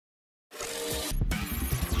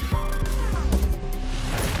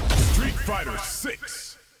Fighter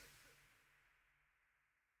 6.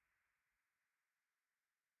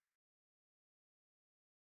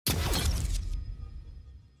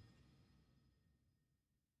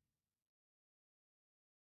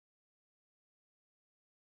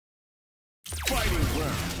 Fighting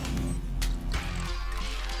round.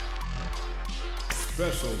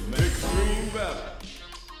 Special extreme battle.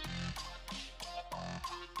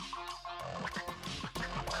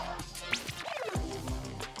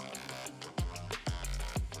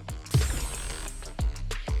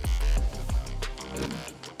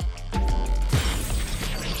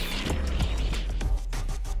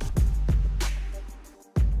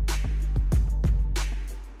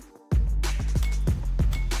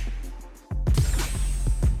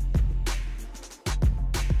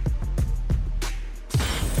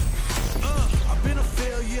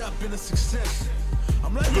 Been a success.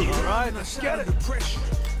 I'm like a right, let's get it. Depression.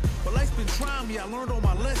 But life's been trying me, I learned all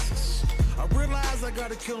my lessons. I realized I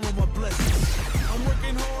gotta kill all my blessings. I'm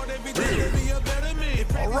working hard every day to be a better man.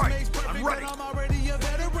 All right, makes perfect, I'm ready. I'm already a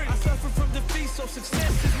veteran. I suffer from defeat, so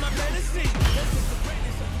success is my medicine.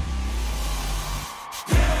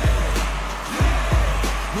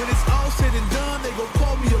 When it's all said and done, they gon'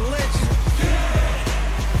 call me a legend.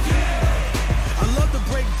 I love to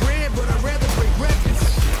break bread, but I'd rather break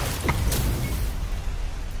records.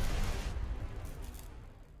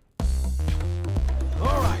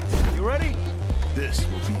 All right, you ready? This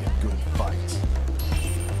will be a good fight.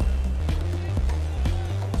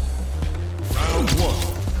 Round 1.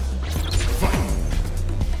 Fight.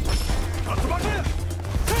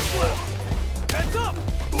 Heads up!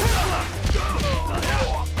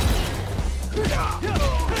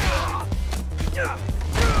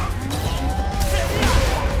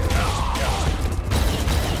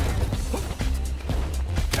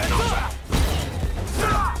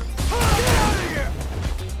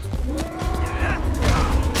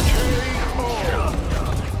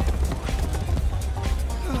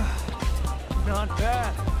 Not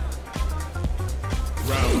bad.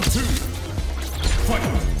 Round 2. Fight.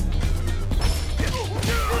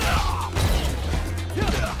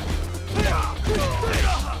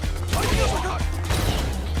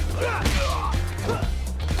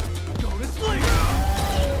 Go to sleep.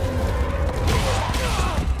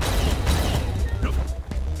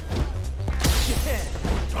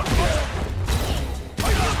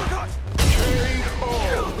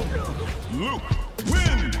 Luke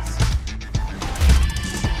wins.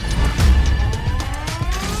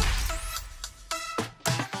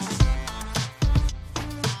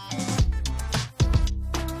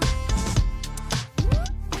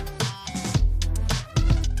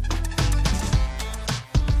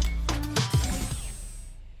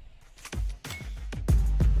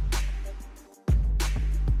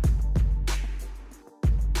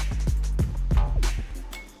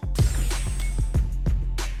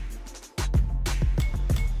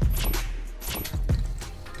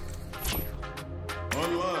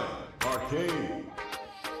 Online, arcade,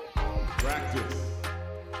 practice,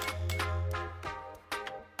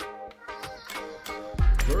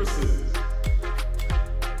 versus,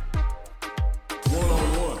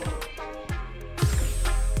 one-on-one.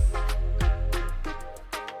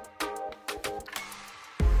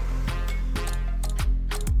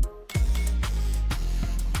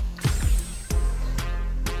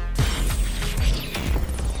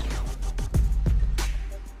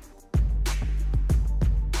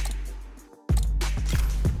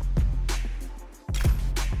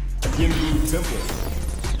 Temple.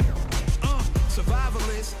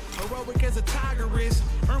 Survivalist, heroic as a tiger is.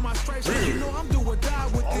 Earn my stripes, so you know I'm do or die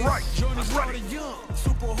with this. right, Journey I'm started ready. young,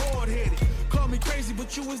 super hard-headed. Call me crazy,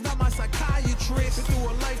 but you is not my psychiatrist. Been through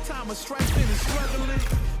a lifetime of striping and struggling.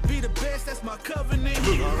 Be the best, that's my covenant.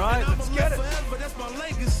 All right, and let's I'ma get live it. forever, that's my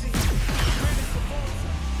legacy.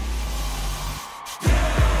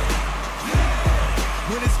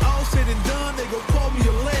 When it's all said and done, they gon' call me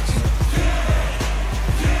a legend.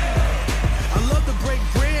 I love to break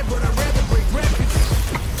bread, but I'd rather break records.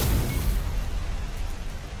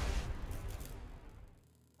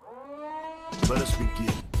 Let us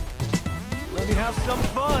begin. Let me have some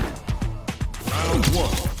fun. Round 1.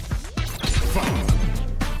 Fight.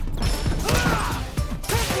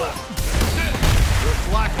 You're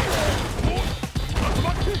slacking.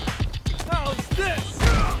 How's this?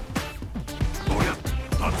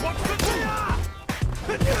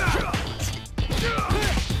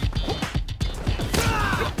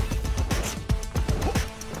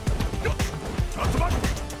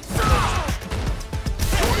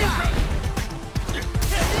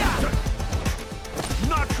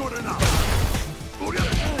 Not good enough.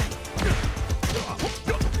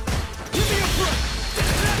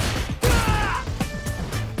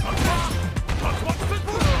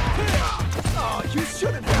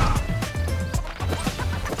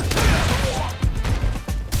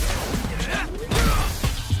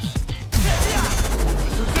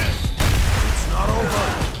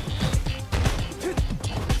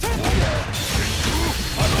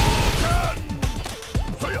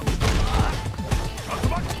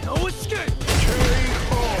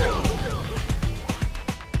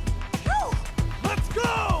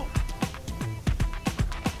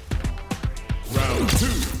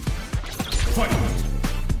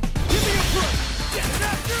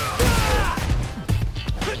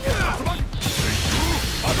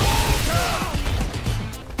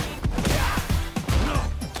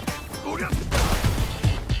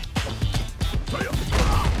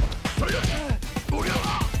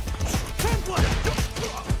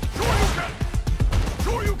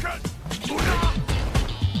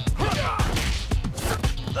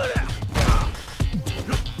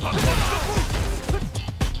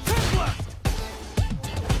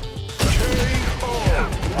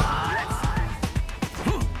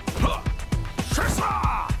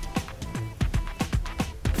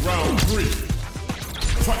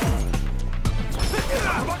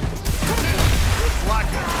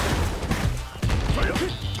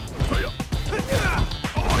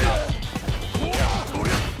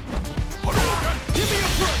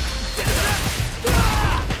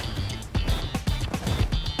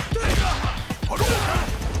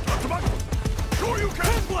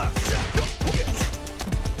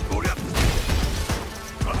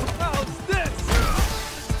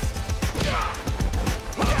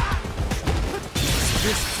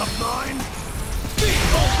 Tough nine.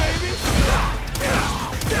 Speedball, baby.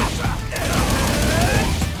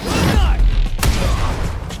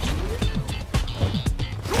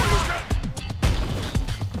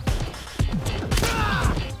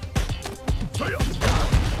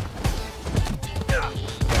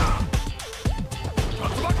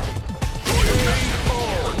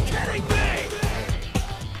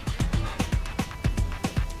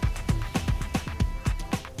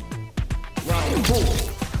 Round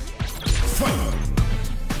 4. Fight!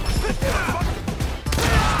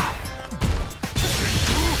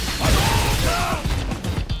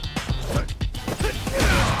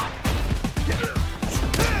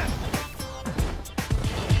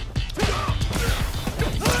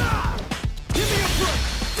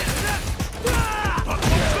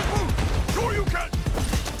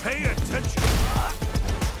 Pay attention.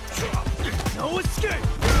 No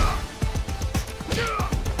escape.